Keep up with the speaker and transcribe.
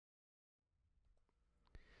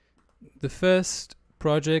The first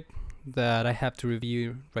project that I have to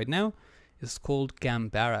review right now is called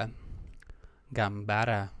GAMBARA.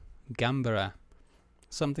 GAMBARA,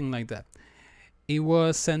 something like that. It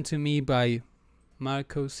was sent to me by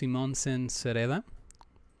Marco Simonsen Sereda,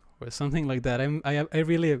 or something like that.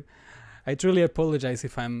 I truly apologize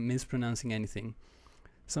if I'm mispronouncing anything.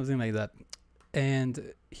 Something like that.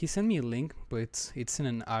 And he sent me a link, but it's in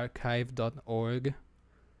an archive.org.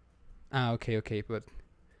 Okay, but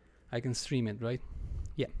I can stream it, right?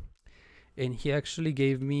 Yeah. And he actually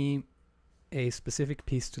gave me a specific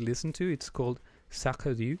piece to listen to. It's called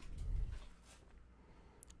Adieu.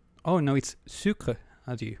 Oh no, it's Sucre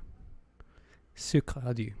Adieu. Sucre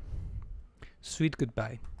Adieu. Sweet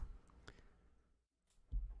goodbye.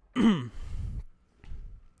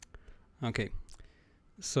 Okay.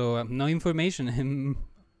 So no information.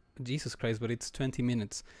 Jesus Christ, but it's 20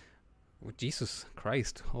 minutes. Oh, Jesus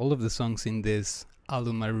Christ, all of the songs in this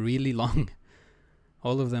album are really long.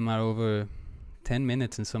 All of them are over 10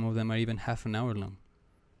 minutes and some of them are even half an hour long.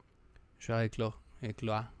 I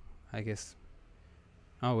guess.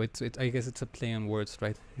 Oh, I guess it's a play on words,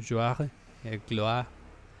 right? Joie et gloire.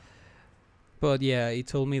 But yeah, he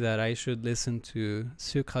told me that I should listen to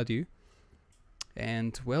Sucre Adieu.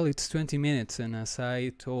 And well, it's 20 minutes, and as I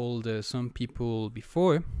told some people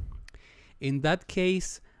before, in that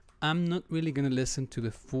case, I'm not really gonna listen to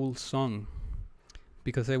the full song,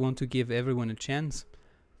 because I want to give everyone a chance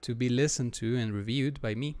to be listened to and reviewed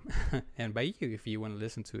by me, and by you if you want to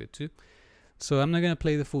listen to it too. So I'm not gonna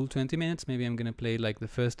play the full 20 minutes, maybe I'm gonna play like the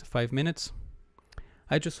first 5 minutes.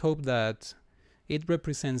 I just hope that it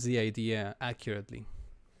represents the idea accurately,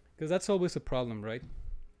 because that's always a problem, right?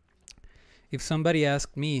 If somebody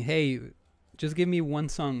asked me, hey, just give me one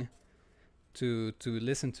song to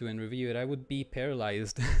listen to and review it, I would be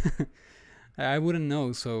paralyzed. I wouldn't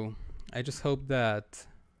know, so I just hope that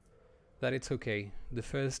it's okay. The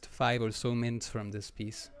first 5 or so minutes from this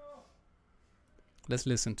piece. Let's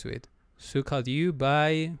listen to it. Sucre Adieu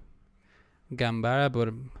by GAMBARA,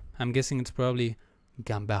 but I'm guessing it's probably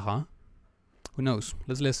GAMBARA. Who knows?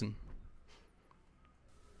 Let's listen.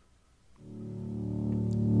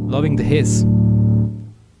 Loving the hiss.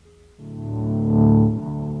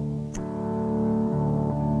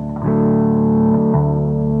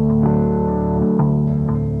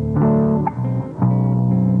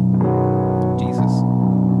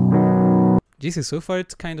 Jesus, so far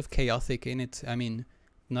it's kind of chaotic in it. I mean,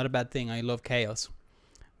 not a bad thing. I love chaos.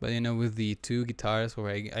 But you know, with the 2 guitars, or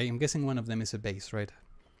I'm guessing one of them is a bass, right?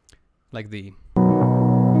 Like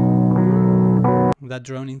that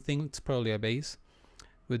droning thing, it's probably a bass.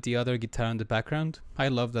 With the other guitar in the background. I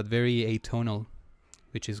love that, very atonal,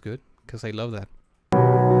 which is good, because I love that.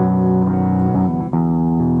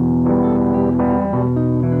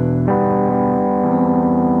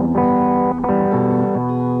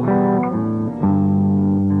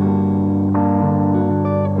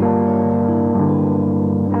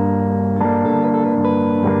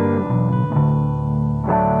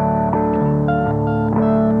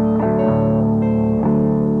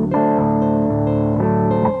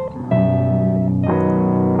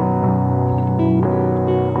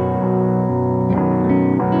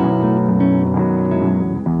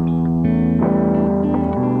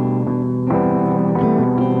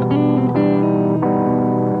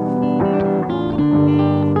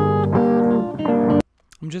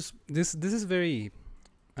 This is very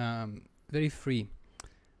very free.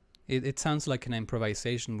 It sounds like an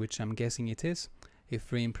improvisation, which I'm guessing it is a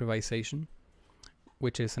free improvisation,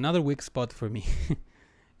 which is another weak spot for me.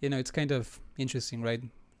 You know, it's kind of interesting, right?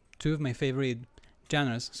 2 of my favorite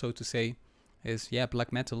genres, so to say, is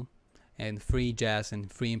black metal and free jazz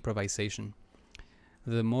and free improvisation.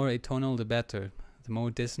 The more atonal, the better. The more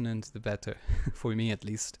dissonant, the better, for me at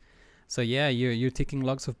least. So yeah, you're ticking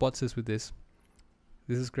lots of boxes with this.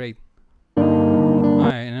 This is great.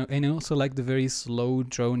 And I also like the very slow,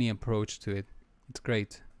 drony approach to it. It's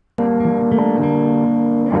great.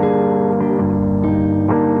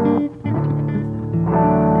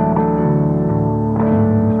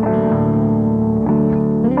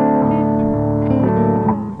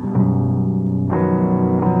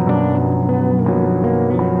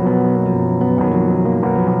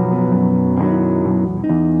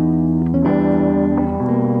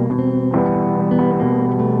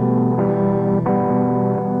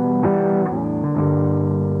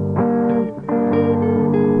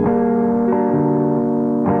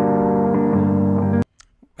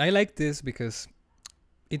 I like this because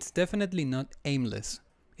it's definitely not aimless.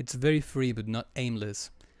 It's very free but not aimless.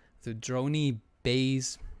 The drony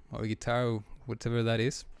bass or guitar or whatever that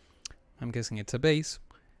is, I'm guessing it's a bass,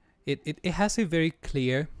 it has a very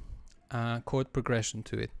clear chord progression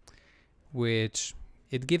to it, which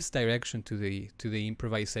it gives direction to the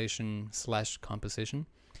improvisation slash composition.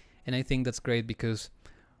 And I think that's great because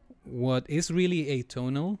what is really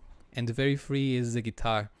atonal and very free is the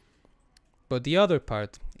guitar. But the other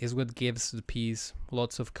part is what gives the piece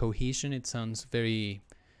lots of cohesion. It sounds very,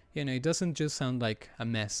 it doesn't just sound like a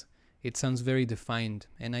mess. It sounds very defined,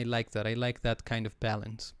 and I like that. I like that kind of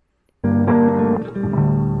balance.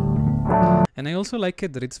 And I also like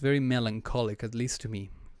it that it's very melancholic, at least to me.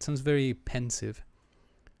 It sounds very pensive.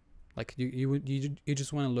 Like you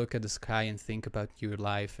just want to look at the sky and think about your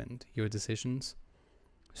life and your decisions.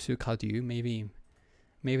 Sucre, Adieu. Maybe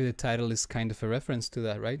the title is kind of a reference to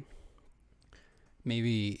that, right?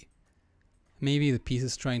 Maybe the piece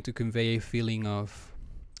is trying to convey a feeling of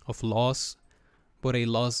loss, but a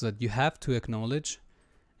loss that you have to acknowledge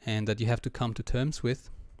and that you have to come to terms with.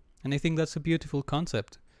 And I think that's a beautiful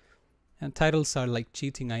concept. And titles are like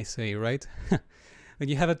cheating, I say, right? When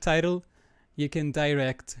you have a title, you can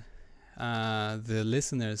direct the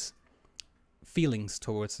listener's feelings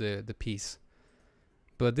towards the piece.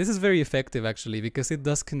 But this is very effective, actually, because it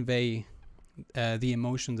does convey the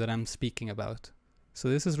emotion that I'm speaking about. So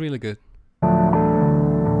this is really good.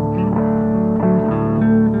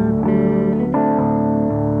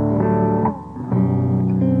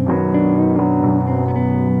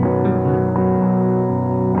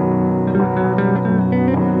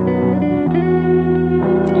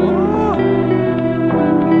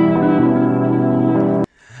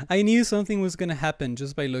 I knew something was gonna happen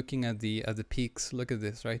just by looking at the peaks. Look at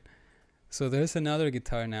this, right? So there's another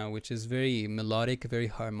guitar now, which is very melodic, very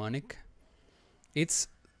harmonic. It's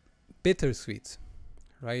bittersweet,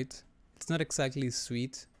 right? It's not exactly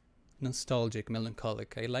sweet, nostalgic,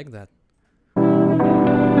 melancholic. I like that.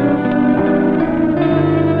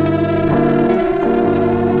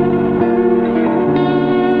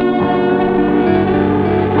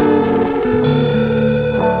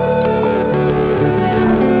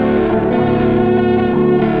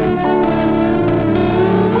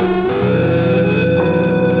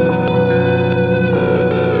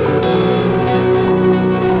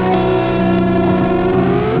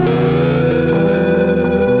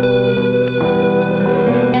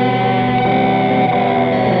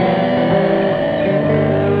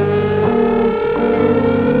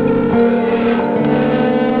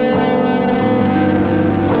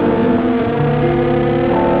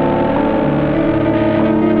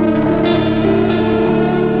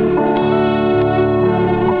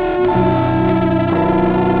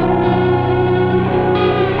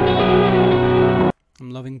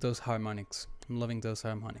 Harmonics. I'm loving those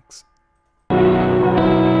harmonics.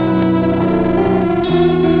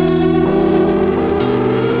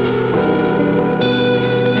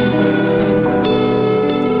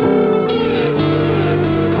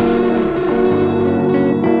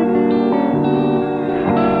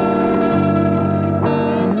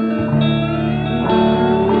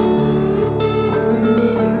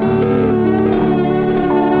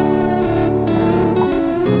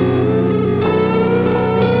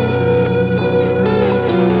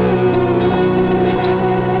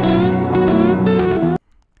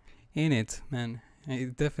 Man,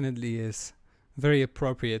 it definitely is very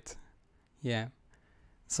appropriate. Yeah,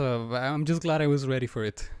 so I'm just glad I was ready for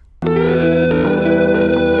it.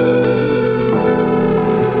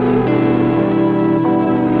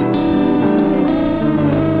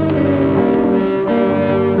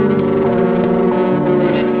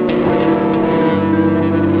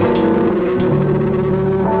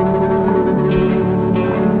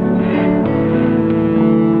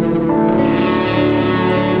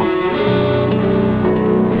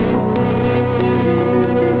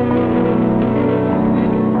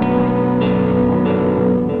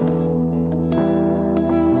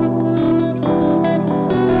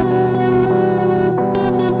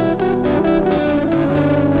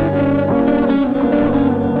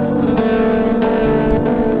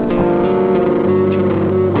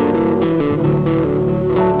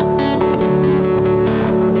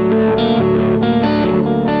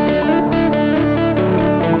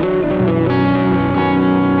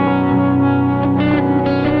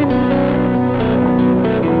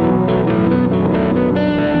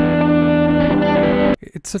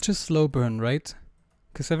 Such a slow burn, right?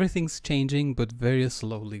 Because everything's changing, but very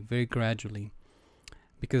slowly, very gradually.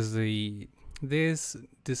 Because this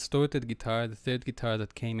distorted guitar, the third guitar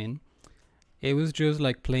that came in, it was just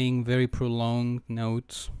like playing very prolonged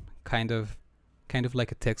notes, kind of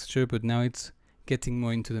like a texture, but now it's getting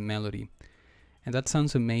more into the melody, and that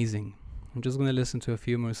sounds amazing. I'm just gonna listen to a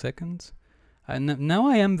few more seconds. Now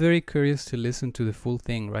I am very curious to listen to the full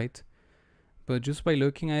thing, right? but just by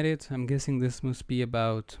looking at it, I'm guessing this must be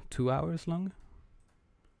about 2 hours long.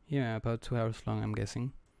 Yeah, about 2 hours long, I'm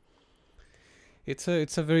guessing. It's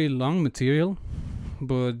a very long material,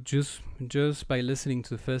 but just by listening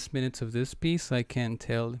to the first minutes of this piece, I can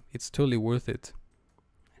tell it's totally worth it.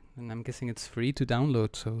 And I'm guessing it's free to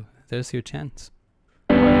download, so there's your chance.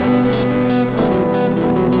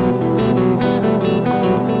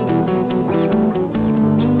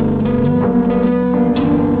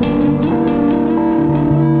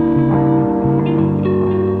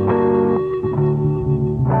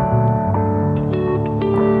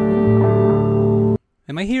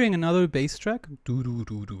 Am I hearing another bass track? Do do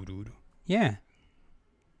do do do. Yeah.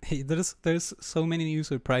 Hey, there's so many new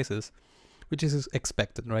surprises, which is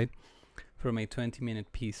expected, right? From a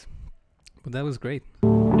 20-minute piece. But that was great.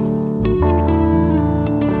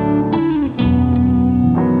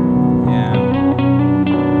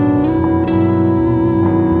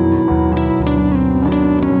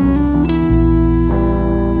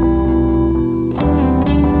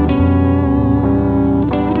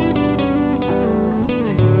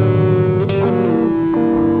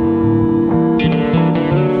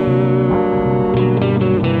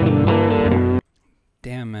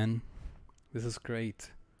 Damn, man. This is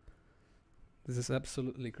great. This is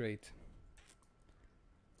absolutely great.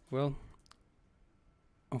 Well,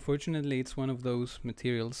 unfortunately, it's one of those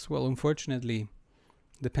materials. Well, unfortunately,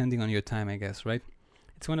 depending on your time, I guess, right?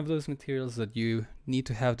 It's one of those materials that you need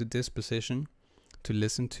to have the disposition to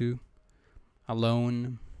listen to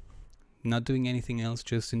alone, not doing anything else,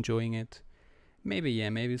 just enjoying it. Maybe, yeah,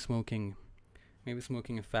 maybe smoking a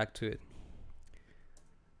fag to it.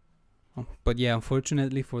 But yeah,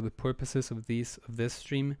 unfortunately, for the purposes of this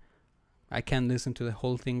stream, I can't listen to the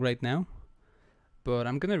whole thing right now. But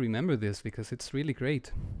I'm gonna remember this because it's really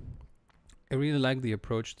great. I really like the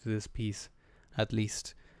approach to this piece, at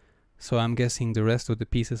least. So I'm guessing the rest of the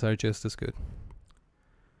pieces are just as good.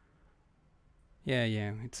 Yeah,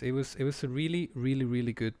 it was a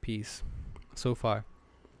really good piece so far.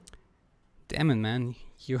 Damn it, man,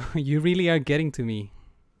 you really are getting to me.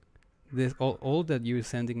 This all that you're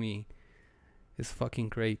sending me is fucking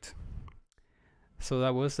great. So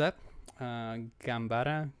that was that.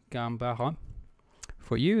 Gambara.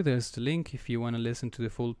 For you, there's the link if you want to listen to the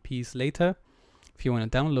full piece later. If you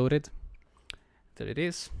want to download it, there it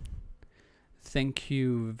is. Thank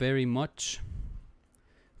you very much.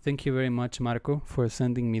 Thank you very much, Marco, for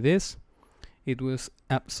sending me this. It was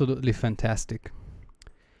absolutely fantastic.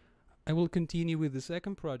 I will continue with the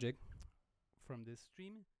second project from this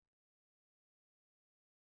stream.